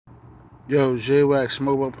Yo, J Wax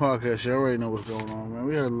Mobile Podcast. You already know what's going on, man.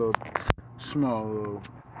 We had a little little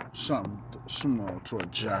something small to a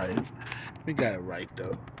giant. We got it right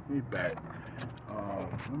though. We back.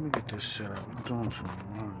 Let me get this set up. I'm doing too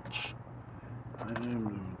much. I am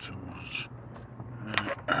doing too much.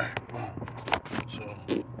 Alright, boom. So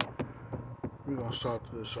we're gonna start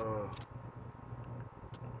this song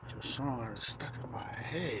that's stuck in my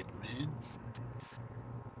head, man.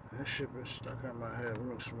 That shit been stuck in my head. We're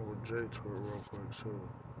gonna smoke a J to it real quick too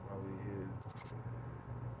while we here.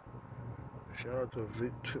 Shout out to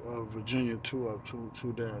Virginia, two up,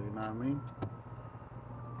 two down. You know what I mean?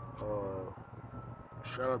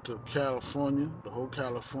 Shout out to California, the whole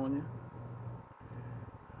California.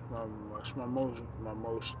 That's my most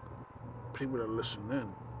people that listen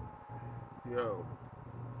in. Yo,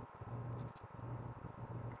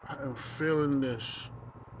 I am feeling this.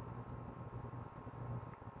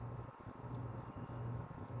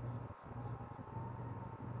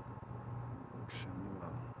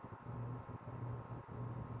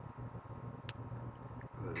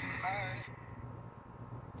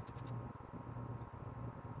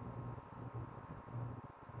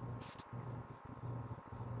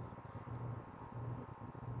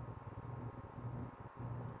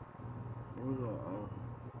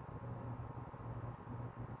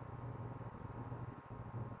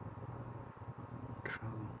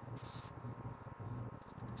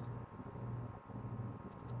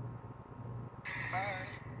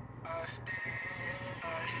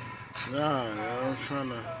 Nah, yo, I'm trying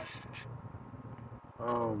to.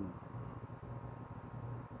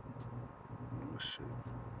 Let's see.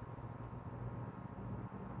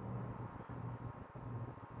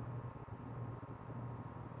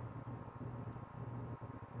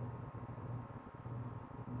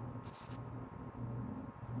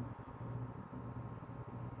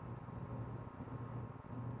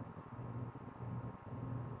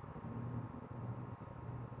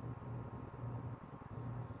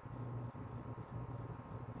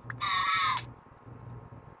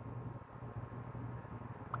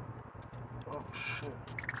 Oh shit.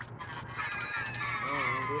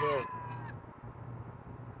 Don't do that.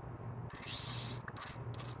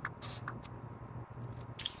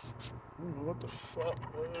 What the fuck,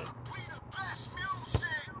 man?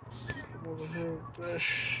 I'm over here with that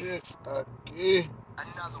shit. Okay. I'm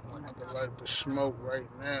gonna light the smoke right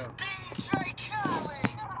now. DJ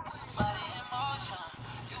Khaled. Body in motion,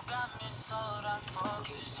 you got me sold out,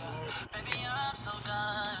 focused, yeah. Baby, I'm so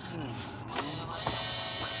done.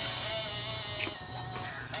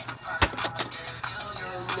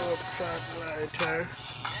 Little fuck lighter.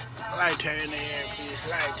 Lighter in the air, please.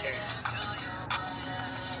 Lighter.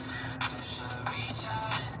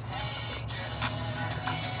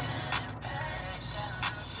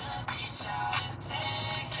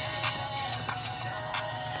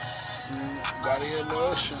 Body in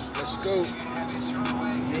motion. Let's go.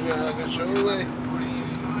 You gotta get your way.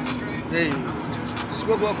 Hey.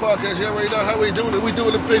 Smoke One Podcast. You already know how we doing it. We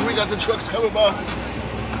doing it big. We got the trucks coming by.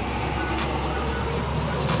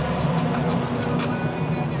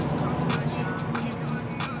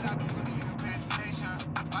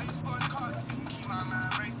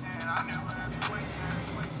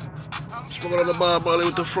 Smoking on the Bob Marley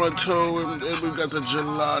with the front toe, and we got the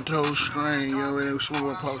gelato strain. You know, and Smoke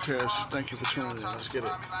One Podcast. Thank you for tuning in. Let's get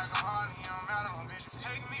it.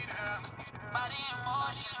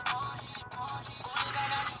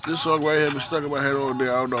 This song right here been stuck in my head all day.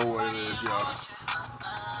 I don't know what it is, y'all.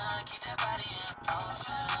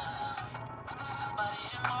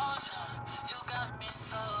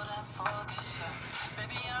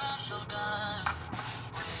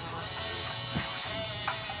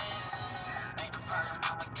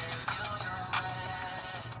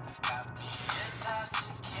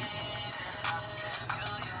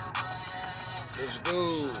 Let's go.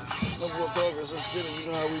 Smoke One Podcast. Let's get it. You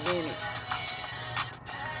know how we doing it.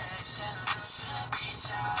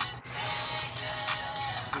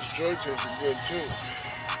 This joint tastes good too.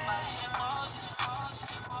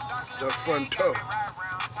 That front toe.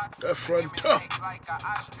 That front toe.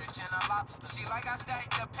 She like I stack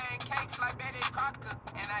the pancakes like Betty Crocker.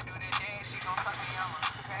 And I do the dance, she gon' suck me on my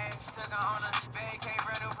pants. Took her on a vacay,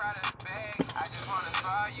 rental product bag. I just wanna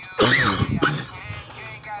spoil you. You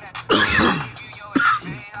ain't gotta give you your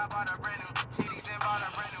advance. I bought a brand new titties and bought a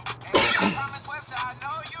brand new ass. Thomas Webster, I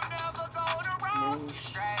know you never go to wrong. You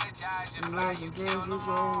strategize, you fly, you kill them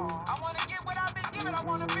all. I wanna get what I've been given. I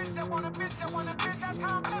want a bitch that want a bitch that want a bitch. That's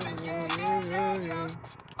how I'm living. Yeah.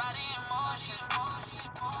 Body in motion. Ooh,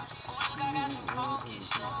 you got that some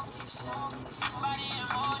focus. Body in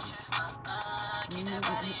motion. Keep that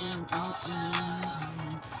body in motion.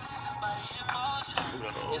 We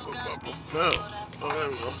gotta open my propel. Oh, there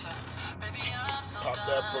we go. Pop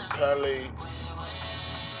that propelly.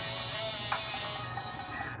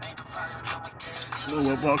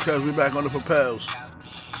 Smooth podcast, we back on the propels.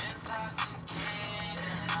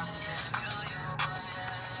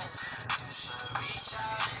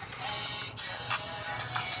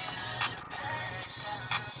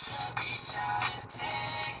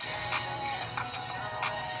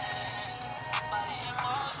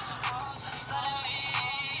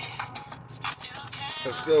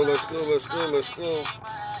 Let's go, let's go, let's go, let's go.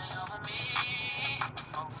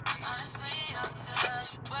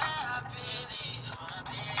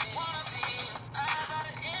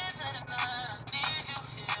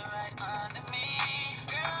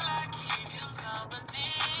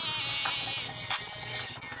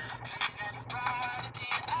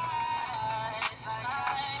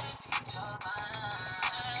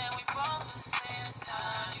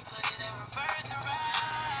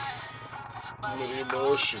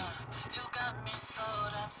 Emotion.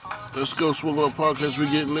 Let's go, Swallow Up Podcast. We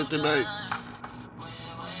getting lit tonight.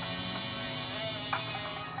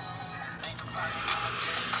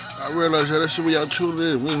 I realize that shit we y'all tuned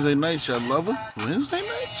in Wednesday nights. Y'all love it. Wednesday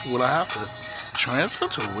nights? Will I have to transfer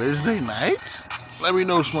to Wednesday nights? Let me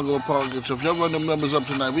know, Smuggle Up Podcast. If y'all run them numbers up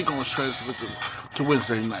tonight, we gonna transfer to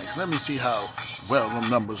Wednesday nights. Let me see how well them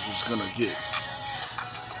numbers is gonna get.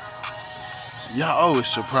 Y'all always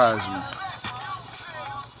surprise me.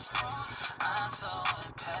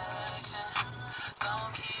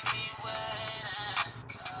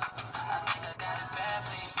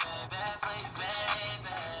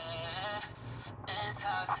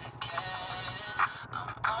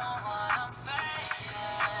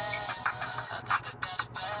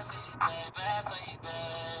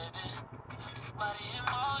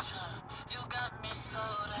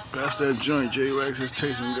 Pass that joint, J-Rex is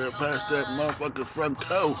tasting good. Pass that motherfucker front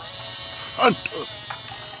toe. Hunter.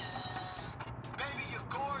 Baby, you're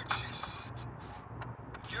gorgeous.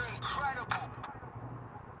 You're incredible.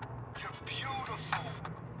 You're beautiful.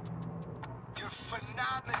 You're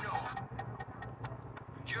phenomenal.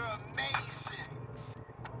 You're amazing.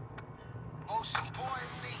 Most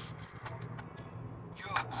importantly,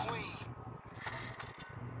 you're a queen.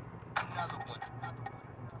 Another one.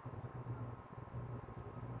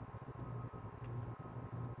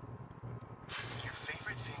 Your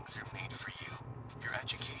favorite things are made for you. Your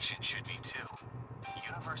education should be too.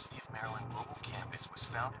 University of Maryland Global Campus was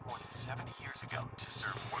founded more than 70 years ago to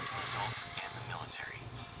serve working adults and the military.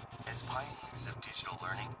 As pioneers of digital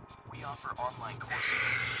learning, we offer online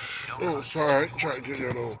courses. Oh, sorry, I tried to get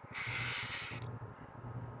that on.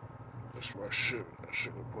 That's my shit. I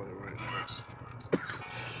should go play it right now.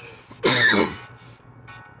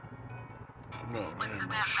 No, man,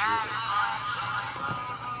 my shit.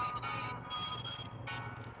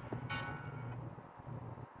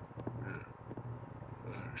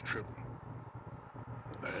 Yeah, it's tripping.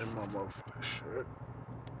 That in my motherfucking shit.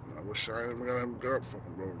 I wish I ain't got him up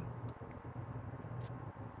fucking rolling.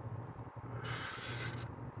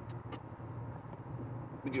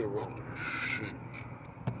 Let me get rolling. Shit.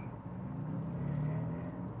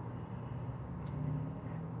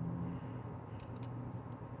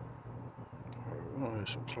 Alright, we're gonna hear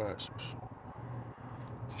some classics.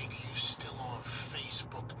 Nigga, you still on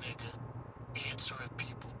Facebook, nigga, answering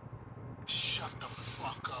people. Shut the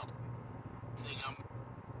fuck up. Nigga, I'm...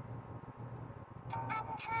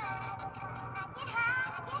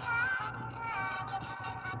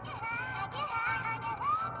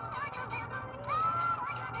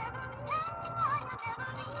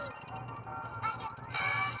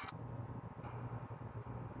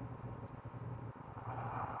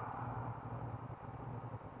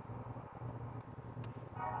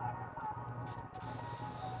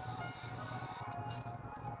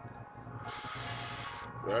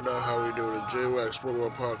 Right now, how we do the J-Wax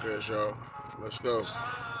Football Podcast, y'all. Let's go.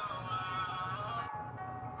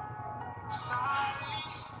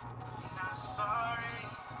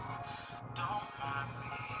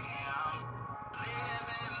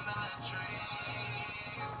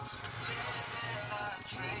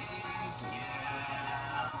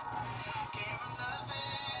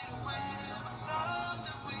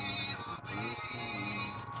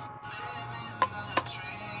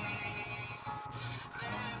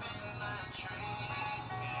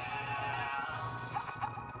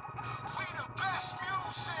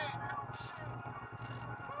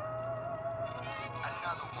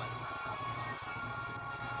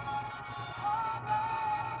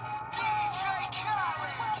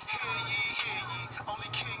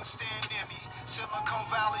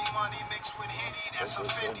 Valley money mixed with Henny, that's a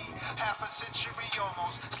 50. Half a century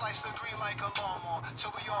almost. Slice the green like like a lawnmower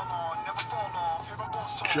till we all on, never fall off. Hear a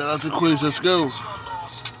boss talk. Shout out to Queens, let's go. It's your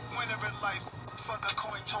loss. Winner in life, for the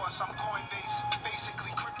coin toss. I'm Coinbase,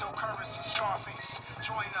 basically cryptocurrency Scarface.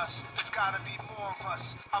 Join us, there's gotta be more of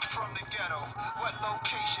us. I'm from the ghetto. What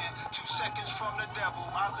location? 2 seconds from the devil.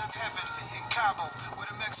 I live heavenly in Cabo with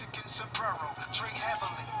a Mexican sombrero. Drink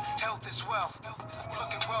heavily, health is wealth.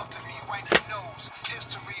 Looking wealth at me, wipe your nose.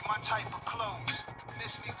 History, my type of clothes.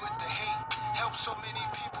 Miss me with the hate. Help so many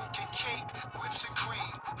people get cake. Whips and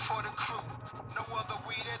cream for the crew. No other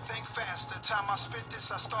weed that think fast. The time I spit this,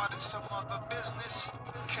 I started some other business.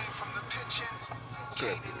 Came from the pitching.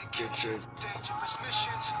 Gain in the kitchen. Dangerous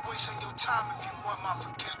missions. Wasting your time if you want my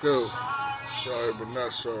forgiveness. Go. Sorry, but not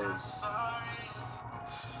sorry.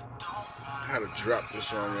 I had to drop this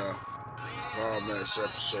on y'all. Bomb ass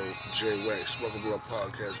episode. J Wax, Smoking Blood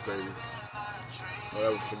Podcast, baby. Don't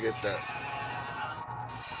ever forget that.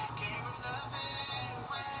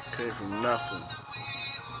 Came from nothing.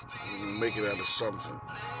 You make it out of something.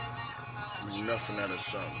 Make nothing out of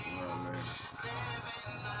something, you know what I mean?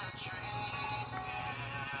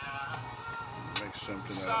 Make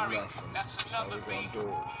something out of nothing. That's how another we beat. gonna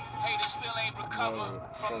do it. Haters still ain't recovered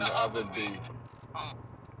from the other beat.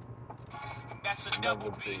 That's a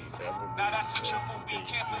double B. Now that's a triple B.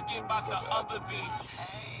 Can't forget about the other B.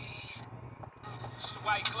 It's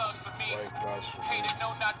white gloves for me. Hater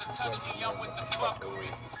know not to touch me. I'm with the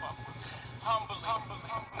fuckery. Humbly,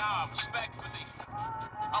 nah, respectfully.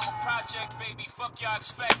 I'm a project, baby. Fuck y'all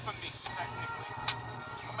expect from me.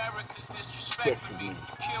 America's disrespecting me.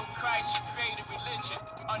 Killed Christ, you created religion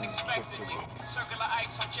unexpectedly. Circular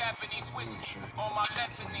ice on Japanese whiskey on my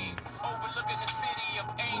mezzanine. Overlooking the city of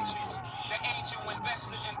angels. The angel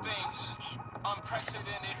invested in things.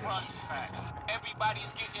 Unprecedented run.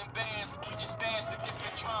 Everybody's getting bands. We just dance to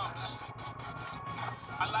different drums.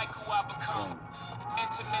 I like who I become.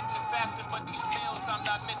 Intermittent fasting, but these meals I'm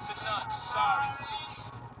not missing none. Sorry.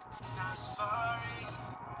 Not sorry.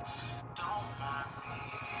 Don't mind me.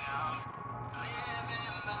 I'm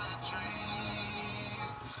living a dream.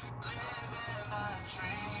 Living a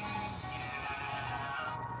dream.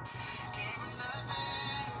 Yeah. Gave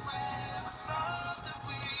nothing when I thought that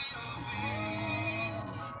we would be.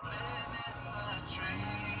 Living a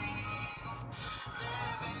dream.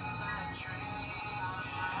 Living a dream.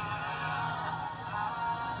 Yeah.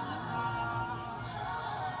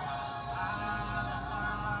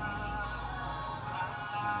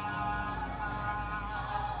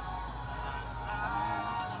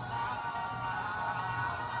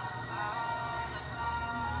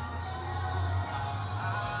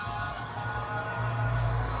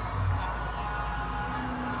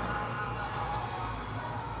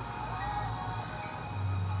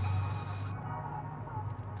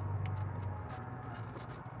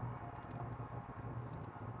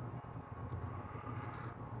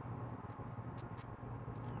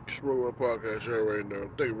 Smoking Blood Podcast, you already know.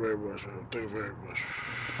 Thank you very much, man. Thank you very much.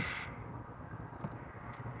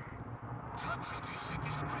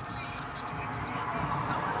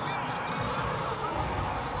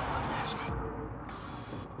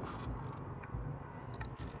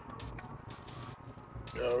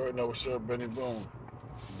 You already know what's up, Benny Boone.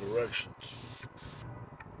 Directions.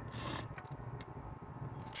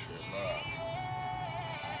 Shit, live.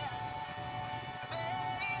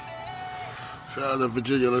 Shout out to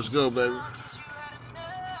Virginia, let's go, baby.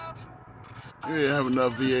 You didn't have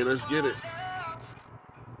enough VA, let's get it.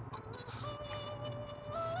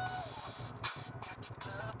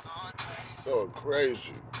 Going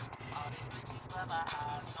crazy.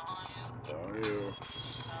 Down here.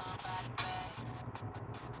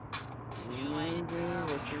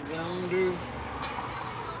 What you gonna do?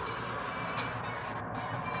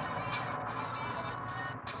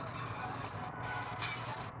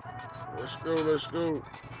 Let's go, let's go.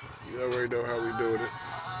 You already know how we doing it.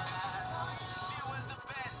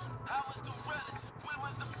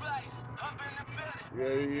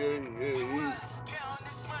 Yeah.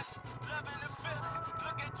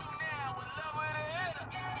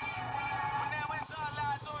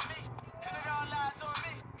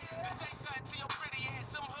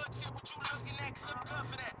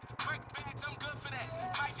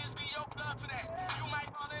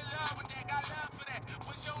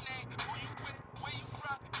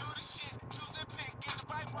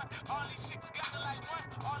 All these chicks got the like one.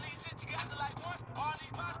 All these hits got the like one. All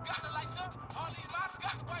these bots got the like some. All these bots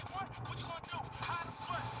got the white one. What you gonna do?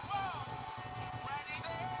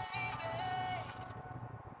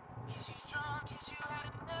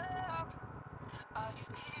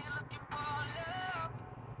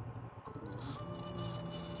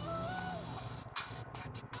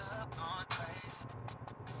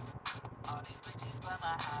 All these bitches, but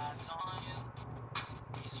my eyes on you.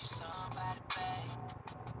 Is you somebody, babe?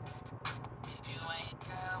 If you ain't,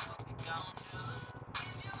 girl, what we gon' do?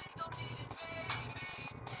 If you ain't gon' need it, baby.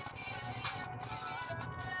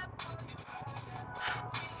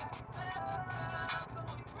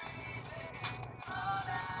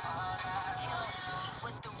 He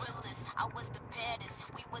was the realest, I was the baddest,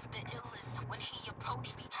 we was the illest. When he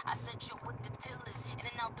approached me, I said, yo, what the deal is? In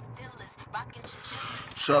and out the villas, rockin'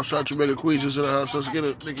 chinchillas. Shout out Jamaica Queens into the house. Let's get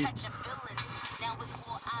it, Nikki. Catch your feelings. Now it's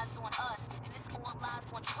all eyes on us, and it's all lies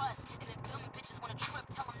on trust. And if them bitches wanna trip,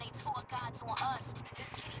 tell them they tour guides on us. This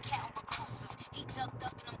kitty cat on reclusive, he ducked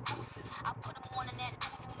up in them gooses. I put him on in that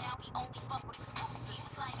new, now he only fuck with exclusives. He's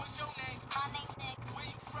like, what's your name? My name Nick. Where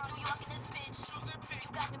you from? New York in this bitch. You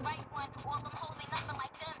got the right one. All them hoes ain't nothing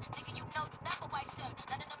like them. Nigga, you know you never wipe them.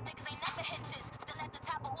 None of them niggas ain't never hit this. Still at the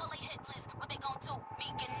top of all they hit list. What they gon' do?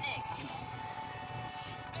 Meek and Nick.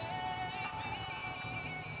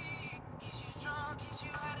 Is you drunk? Is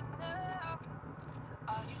you had enough?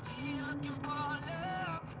 Are you here looking for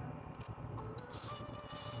love?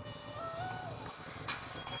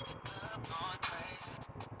 Got the club going crazy.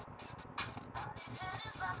 All these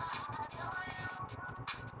hitters by my eyes on you.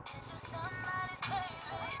 Is you somebody's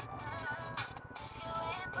baby? If you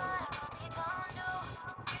ain't buying, what we gon' do?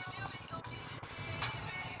 If you ain't gon' need it,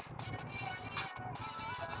 baby.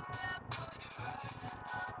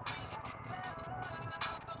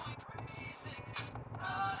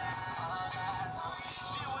 All eyes on you.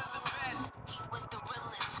 She was the best. He was the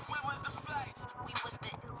realest. When was the flights? We was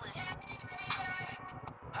the illest.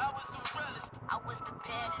 I was the realest. I was the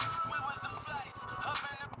baddest. When was the flights? Up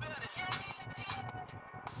in the building.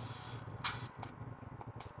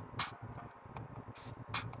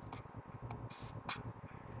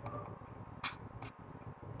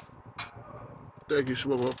 Thank you,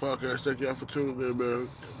 Smoke Up Podcast. Thank y'all for tuning in, man.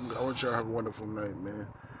 I want y'all to have a wonderful night, man.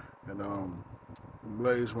 And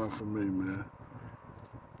Blaze one for me, man.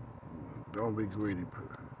 Don't be greedy.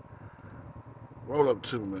 Roll up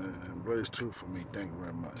two, man. And Blaze two for me. Thank you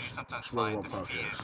very much. Sometimes Smoke find Up the key. Podcast.